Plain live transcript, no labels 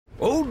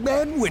Old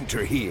Man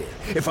Winter here.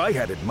 If I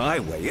had it my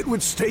way, it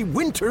would stay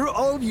winter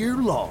all year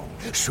long.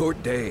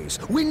 Short days,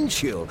 wind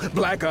chill,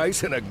 black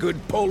ice, and a good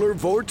polar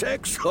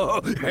vortex.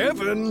 Oh,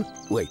 heaven!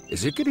 Wait,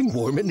 is it getting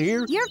warm in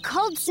here? Your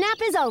cold snap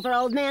is over,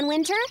 Old Man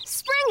Winter.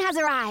 Spring has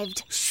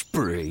arrived.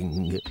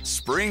 Spring.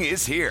 Spring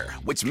is here,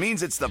 which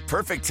means it's the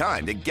perfect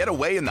time to get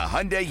away in the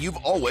Hyundai you've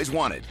always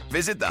wanted.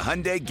 Visit the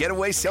Hyundai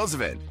Getaway Sales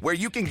Event, where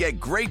you can get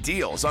great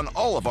deals on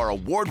all of our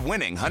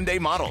award-winning Hyundai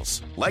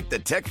models, like the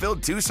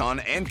tech-filled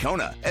Tucson and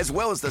Kona, as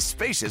well as the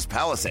spacious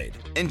Palisade.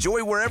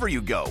 Enjoy wherever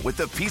you go with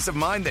the peace of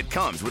mind that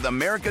comes with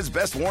America's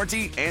best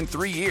warranty and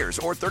 3 years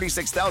or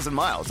 36,000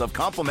 miles of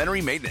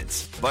complimentary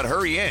maintenance. But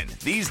hurry in,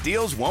 these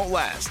deals won't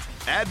last.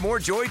 Add more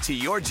joy to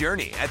your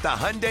journey at the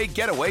Hyundai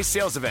Getaway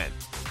Sales Event.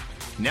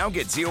 Now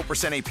get 0%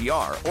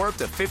 APR or up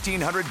to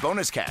 $1,500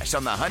 bonus cash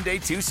on the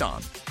Hyundai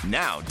Tucson.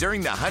 Now,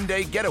 during the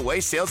Hyundai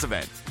Getaway Sales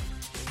Event.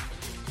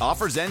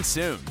 Offers end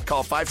soon.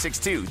 Call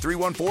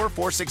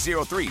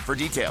 562-314-4603 for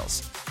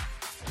details.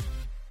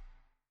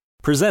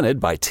 Presented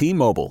by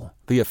T-Mobile,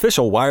 the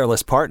official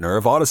wireless partner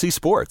of Odyssey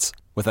Sports.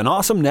 With an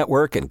awesome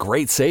network and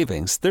great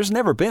savings, there's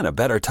never been a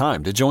better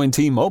time to join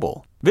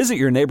T-Mobile. Visit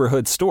your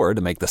neighborhood store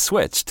to make the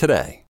switch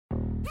today.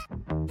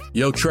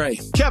 Yo, Trey.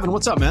 Kevin,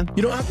 what's up, man?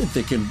 You know, I've been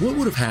thinking, what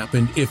would have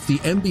happened if the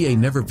NBA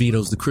never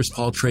vetoes the Chris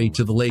Paul trade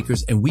to the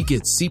Lakers and we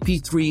get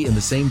CP3 in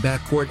the same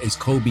backcourt as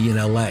Kobe in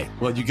LA?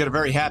 Well, you get a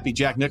very happy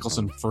Jack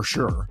Nicholson for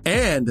sure.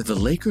 And the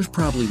Lakers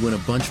probably win a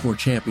bunch more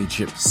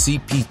championships.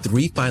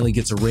 CP3 finally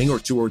gets a ring or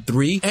 2 or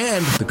 3,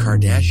 and the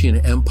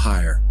Kardashian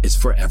empire is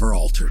forever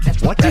altered.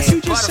 What did you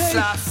just say?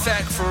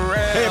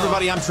 Hey,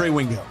 everybody, I'm Trey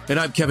Wingo. And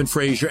I'm Kevin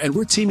Frazier, and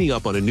we're teaming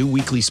up on a new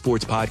weekly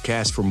sports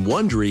podcast from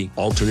Wondery,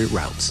 Alternate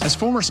Routes. As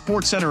former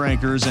Sports Center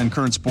anchors and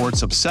current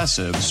sports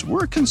obsessives,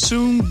 we're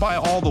consumed by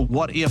all the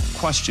what-if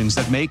questions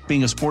that make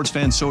being a sports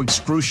fan so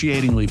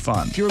excruciatingly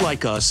fun. If you're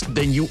like us,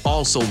 then you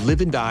also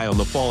live and die on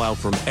the fallout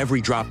from every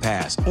drop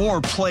pass.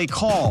 Or play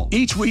call.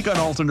 Each week on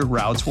Alternate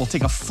Routes, we'll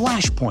take a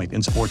flashpoint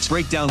in sports,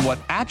 break down what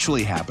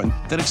actually happened,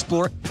 then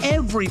explore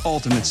every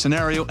alternate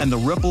scenario and the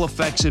ripple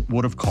effects it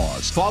would have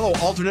caused. Follow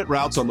Alternate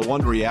Routes on the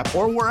Wondery app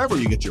or wherever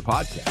you get your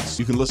podcasts.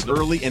 You can listen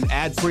early and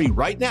ad-free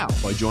right now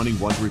by joining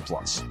Wondery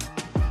Plus.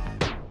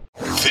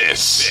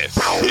 This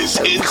is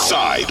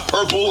Inside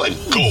Purple and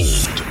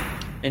Gold.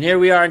 And here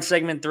we are in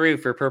segment 3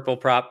 for Purple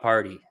Prop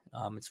Party.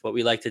 It's what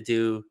we like to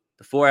do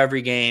before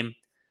every game,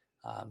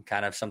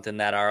 kind of something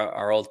that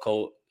our old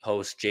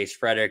co-host Jace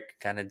Frederick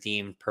kind of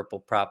deemed Purple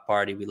Prop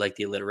Party. We like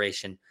the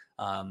alliteration.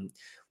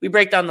 We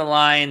break down the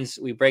lines.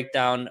 We break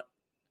down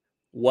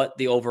what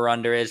the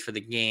over-under is for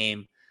the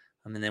game.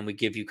 And then we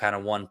give you kind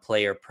of one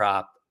player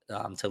prop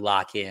to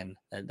lock in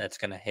that's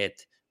going to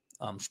hit.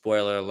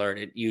 Spoiler alert,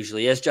 it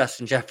usually is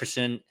Justin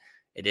Jefferson.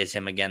 It is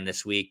him again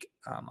this week.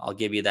 I'll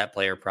give you that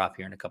player prop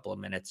here in a couple of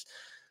minutes.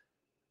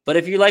 But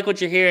if you like what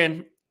you're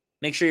hearing,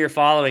 make sure you're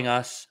following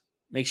us.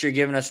 Make sure you're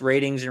giving us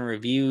ratings and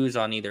reviews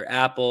on either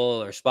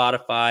Apple or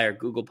Spotify or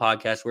Google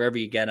Podcasts, wherever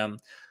you get them.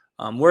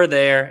 We're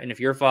there. And if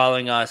you're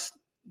following us,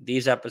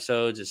 these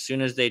episodes, as soon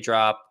as they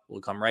drop,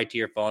 will come right to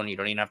your phone. You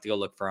don't even have to go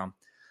look for them.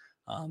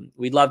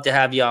 We'd love to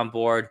have you on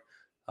board.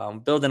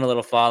 Building a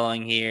little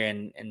following here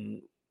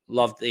and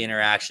love the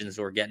interactions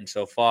we're getting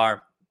so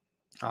far.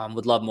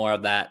 Would love more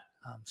of that.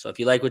 So if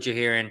you like what you're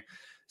hearing,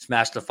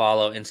 smash the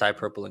follow, Inside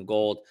Purple and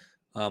Gold.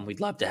 We'd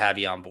love to have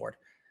you on board.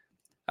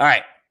 All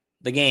right,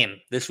 the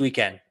game this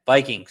weekend.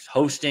 Vikings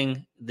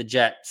hosting the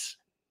Jets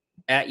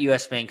at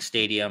US Bank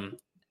Stadium,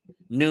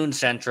 noon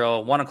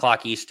Central, 1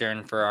 o'clock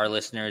Eastern for our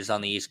listeners on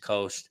the East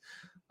Coast.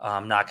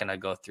 I'm not going to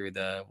go through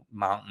the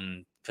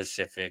Mountain,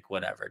 Pacific,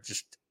 whatever.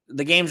 Just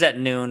the game's at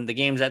noon. The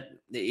game's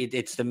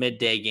it's the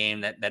midday game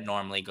that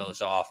normally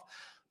goes off.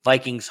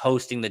 Vikings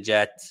hosting the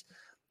Jets.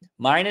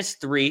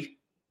 -3.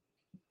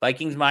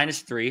 Vikings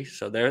 -3.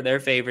 So they're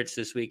favorites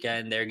this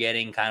weekend. They're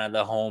getting kind of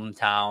the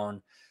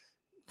hometown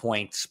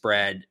point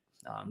spread.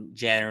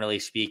 Generally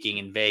speaking,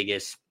 in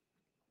Vegas,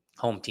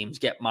 home teams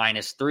get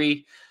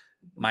 -3,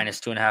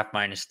 -2.5,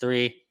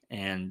 -3.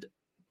 And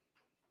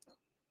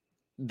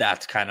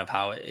that's kind of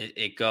how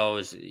it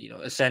goes.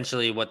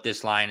 Essentially what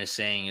this line is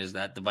saying is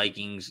that the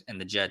Vikings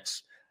and the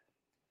Jets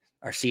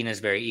are seen as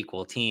very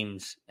equal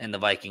teams, and the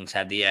Vikings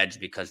have the edge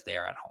because they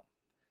are at home.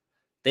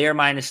 They are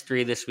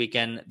 -3 this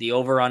weekend. The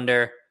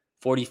over-under,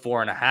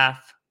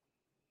 44.5.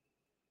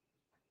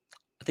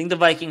 I think the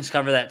Vikings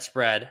cover that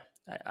spread.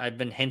 I've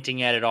been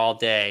hinting at it all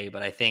day,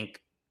 but I think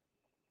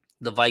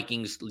the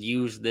Vikings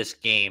use this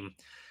game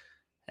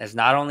as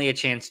not only a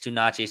chance to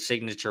notch a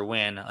signature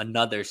win,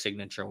 another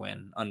signature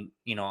win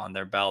on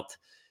their belt.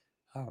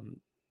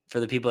 For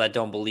the people that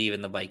don't believe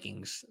in the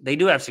Vikings, they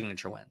do have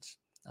signature wins.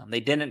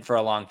 They didn't for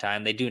a long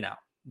time. They do now.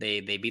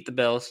 They beat the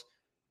Bills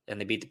and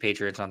they beat the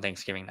Patriots on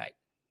Thanksgiving night.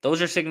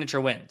 Those are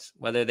signature wins.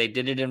 Whether they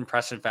did it in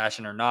impressive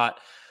fashion or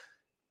not,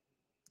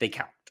 they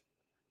count.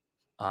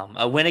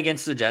 A win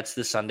against the Jets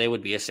this Sunday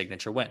would be a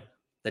signature win.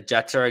 The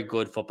Jets are a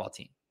good football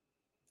team.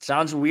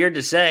 Sounds weird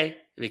to say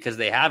because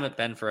they haven't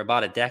been for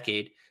about a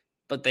decade,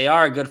 but they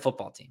are a good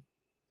football team.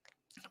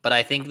 But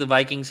I think the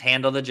Vikings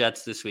handle the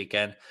Jets this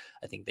weekend.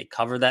 I think they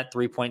cover that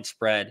 3-point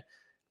spread.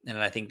 And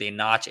I think they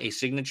notch a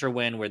signature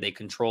win where they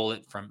control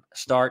it from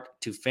start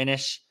to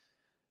finish.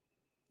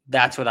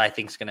 That's what I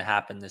think is going to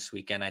happen this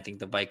weekend. I think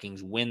the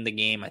Vikings win the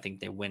game. I think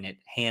they win it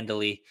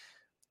handily,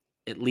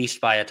 at least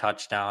by a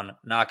touchdown. I'm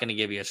not going to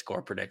give you a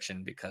score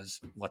prediction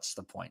because what's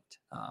the point?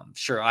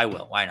 Sure, I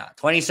will. Why not?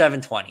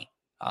 27-20.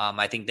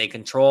 I think they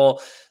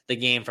control the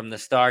game from the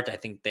start. I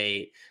think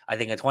a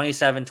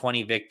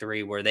 27-20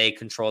 victory where they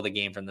control the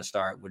game from the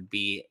start would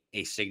be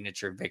a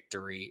signature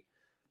victory.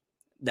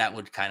 That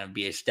would kind of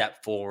be a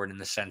step forward in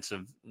the sense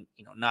of,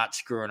 not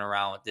screwing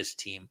around with this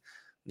team,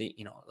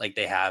 like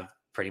they have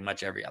pretty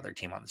much every other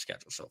team on the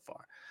schedule so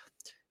far.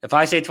 If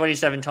I say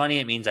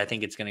 27-20, it means I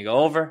think it's going to go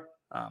over.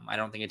 I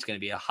don't think it's going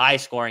to be a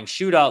high-scoring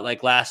shootout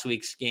like last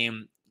week's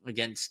game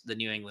against the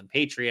New England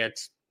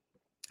Patriots.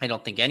 I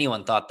don't think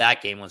anyone thought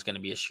that game was going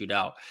to be a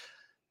shootout.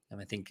 And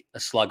I think a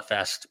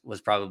slugfest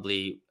was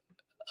probably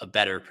a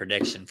better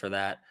prediction for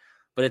that.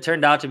 But it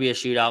turned out to be a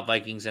shootout.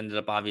 Vikings ended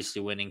up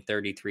obviously winning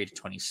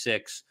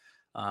 33-26.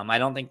 I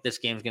don't think this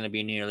game is going to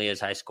be nearly as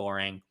high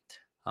scoring,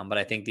 but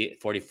I think the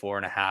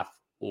 44.5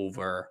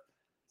 over,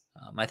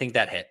 I think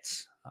that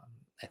hits.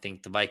 I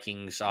think the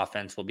Vikings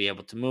offense will be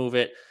able to move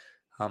it.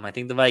 I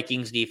think the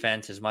Vikings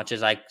defense, as much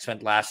as I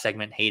spent last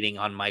segment hating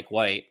on Mike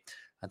White,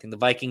 I think the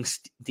Vikings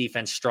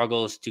defense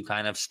struggles to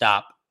kind of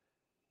stop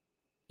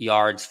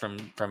yards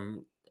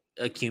from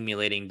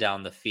accumulating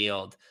down the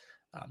field.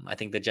 I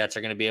think the Jets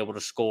are going to be able to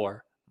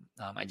score.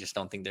 I just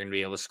don't think they're going to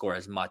be able to score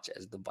as much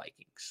as the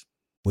Vikings.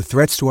 With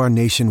threats to our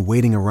nation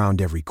waiting around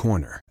every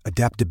corner,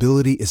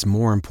 adaptability is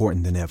more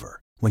important than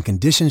ever. When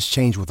conditions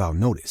change without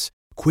notice,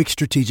 quick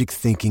strategic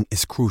thinking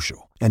is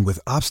crucial. And with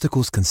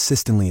obstacles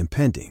consistently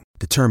impending,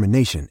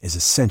 determination is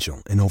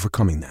essential in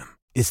overcoming them.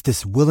 It's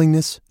this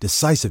willingness,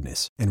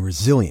 decisiveness, and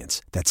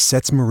resilience that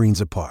sets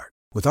Marines apart.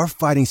 With our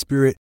fighting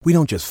spirit, we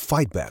don't just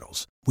fight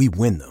battles, we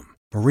win them.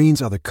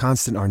 Marines are the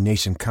constant our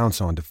nation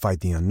counts on to fight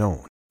the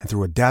unknown. And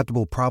through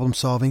adaptable problem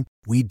solving,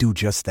 we do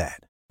just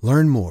that.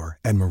 Learn more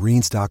at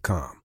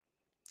Marines.com.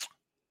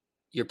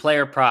 Your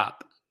player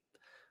prop.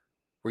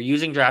 We're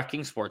using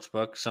DraftKings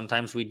Sportsbook.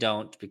 Sometimes we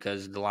don't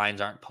because the lines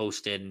aren't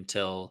posted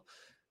until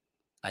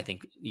I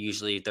think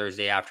usually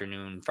Thursday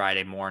afternoon,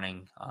 Friday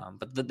morning.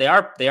 But they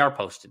are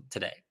posted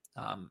today.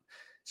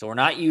 So we're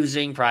not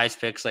using Prize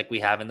Picks like we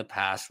have in the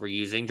past. We're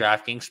using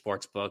DraftKings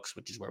Sportsbooks,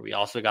 which is where we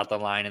also got the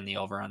line in the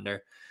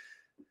over-under.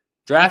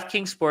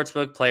 DraftKings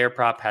Sportsbook player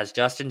prop has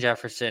Justin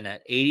Jefferson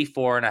at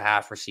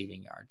 84.5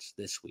 receiving yards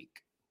this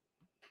week.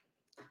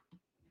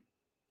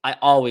 I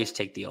always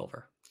take the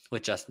over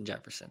with Justin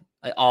Jefferson.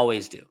 I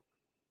always do.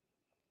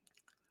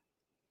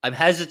 I'm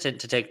hesitant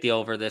to take the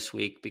over this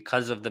week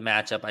because of the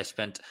matchup I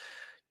spent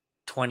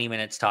 20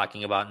 minutes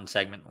talking about in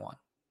segment 1.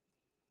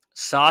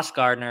 Sauce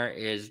Gardner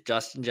is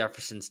Justin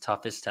Jefferson's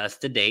toughest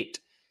test to date.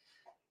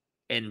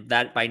 And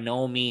that by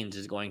no means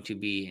is going to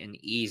be an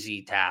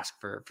easy task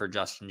for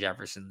Justin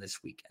Jefferson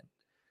this weekend.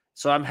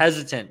 So I'm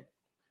hesitant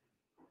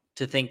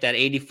to think that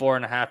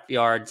 84.5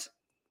 yards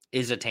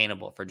is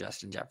attainable for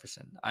Justin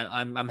Jefferson.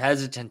 I'm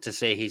hesitant to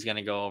say he's going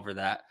to go over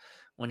that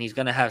when he's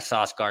going to have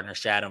Sauce Gardner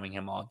shadowing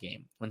him all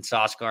game. When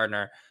Sauce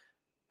Gardner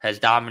has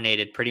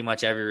dominated pretty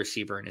much every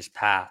receiver in his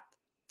path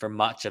for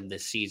much of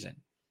this season.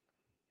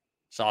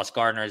 Sauce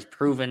Gardner has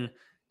proven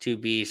to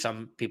be,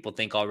 some people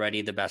think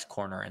already, the best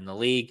corner in the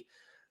league.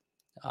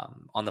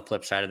 On the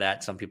flip side of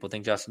that, some people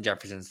think Justin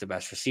Jefferson's the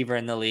best receiver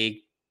in the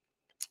league.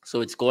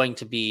 So it's going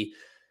to be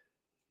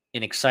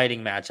an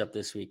exciting matchup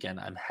this weekend.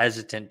 I'm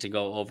hesitant to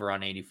go over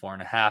on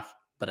 84.5,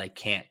 but I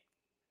can't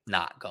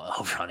not go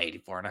over on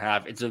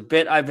 84.5. It's a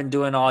bit I've been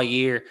doing all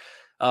year.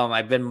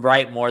 I've been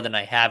right more than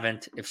I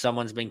haven't. If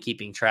someone's been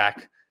keeping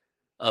track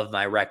of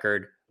my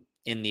record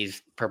in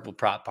these Purple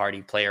Prop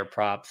Party player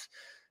props,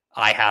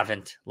 I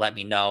haven't. Let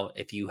me know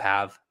if you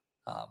have.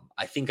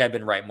 I think I've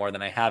been right more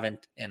than I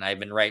haven't, and I've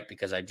been right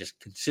because I just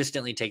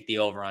consistently take the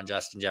over on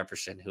Justin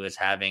Jefferson, who is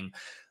having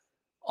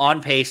on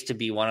pace to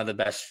be one of the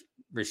best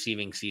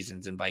receiving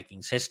seasons in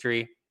Vikings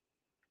history.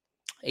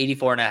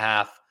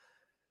 84.5.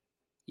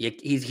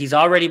 He's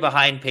already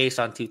behind pace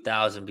on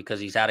 2,000 because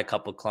he's had a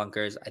couple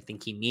clunkers. I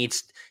think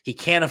he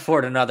can't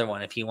afford another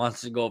one if he wants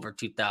to go over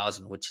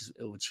 2,000, which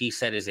he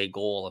said is a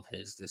goal of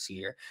his this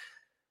year.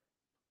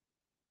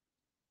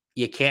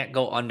 You can't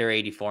go under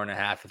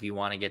 84.5 if you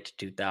want to get to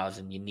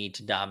 2,000. You need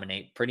to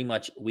dominate pretty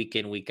much week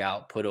in, week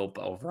out, put up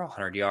over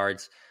 100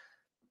 yards.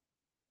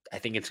 I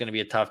think it's going to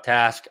be a tough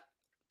task.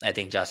 I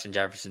think Justin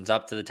Jefferson's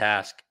up to the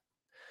task.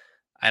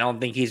 I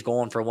don't think he's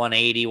going for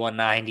 180,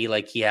 190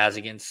 like he has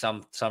against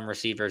some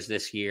receivers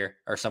this year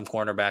or some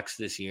cornerbacks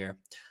this year.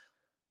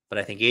 But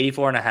I think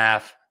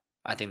 84.5,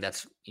 I think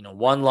that's,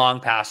 one long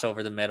pass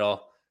over the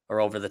middle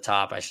or over the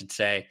top, I should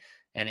say,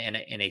 and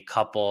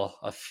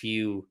a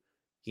few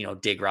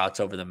dig routes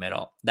over the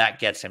middle. That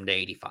gets him to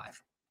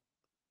 85.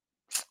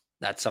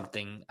 That's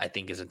something I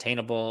think is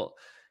attainable.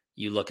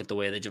 You look at the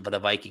way the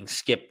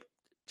Vikings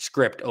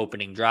script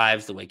opening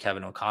drives, the way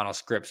Kevin O'Connell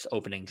scripts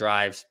opening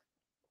drives.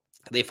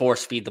 They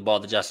force feed the ball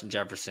to Justin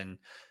Jefferson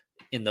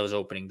in those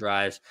opening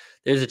drives,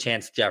 there's a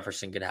chance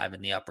Jefferson could have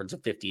in the upwards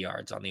of 50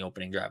 yards on the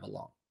opening drive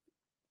alone.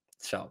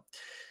 So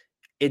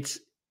it's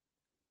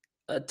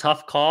a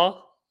tough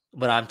call,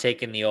 but I'm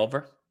taking the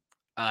over.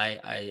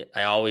 I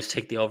always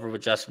take the over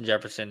with Justin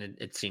Jefferson.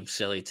 It seems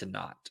silly to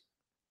not.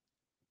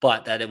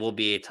 But that it will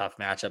be a tough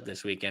matchup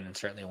this weekend, and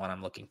certainly one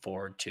I'm looking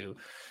forward to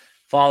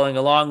following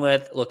along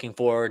with, looking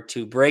forward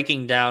to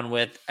breaking down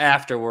with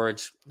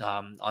afterwards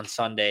on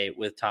Sunday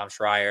with Tom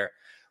Schreier.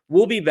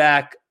 We'll be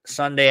back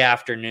Sunday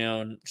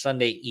afternoon,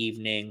 Sunday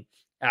evening,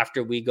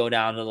 after we go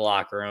down to the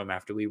locker room,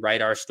 after we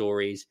write our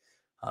stories.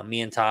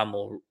 Me and Tom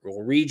will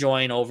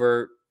rejoin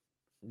over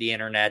the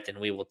internet, and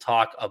we will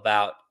talk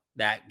about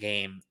that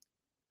game.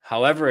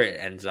 However it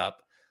ends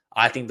up,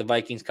 I think the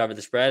Vikings cover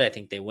the spread. I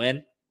think they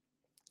win.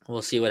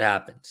 We'll see what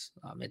happens.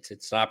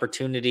 It's an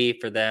opportunity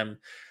for them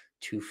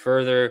to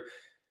further,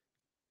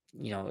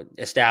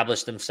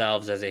 establish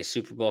themselves as a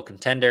Super Bowl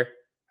contender.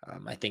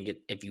 I think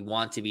if you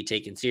want to be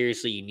taken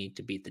seriously, you need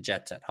to beat the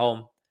Jets at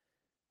home.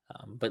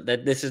 But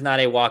this is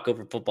not a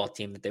walkover football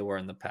team that they were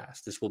in the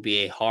past. This will be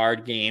a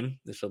hard game.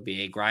 This will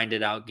be a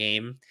grinded out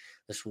game.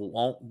 This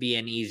won't be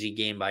an easy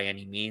game by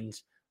any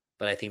means.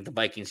 But I think the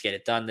Vikings get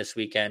it done this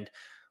weekend.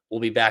 We'll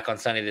be back on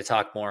Sunday to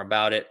talk more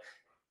about it.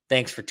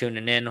 Thanks for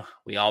tuning in.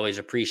 We always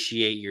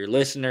appreciate your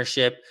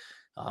listenership.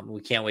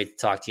 We can't wait to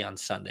talk to you on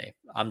Sunday.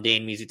 I'm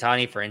Dane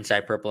Mizutani for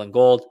Inside Purple and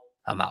Gold.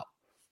 I'm out.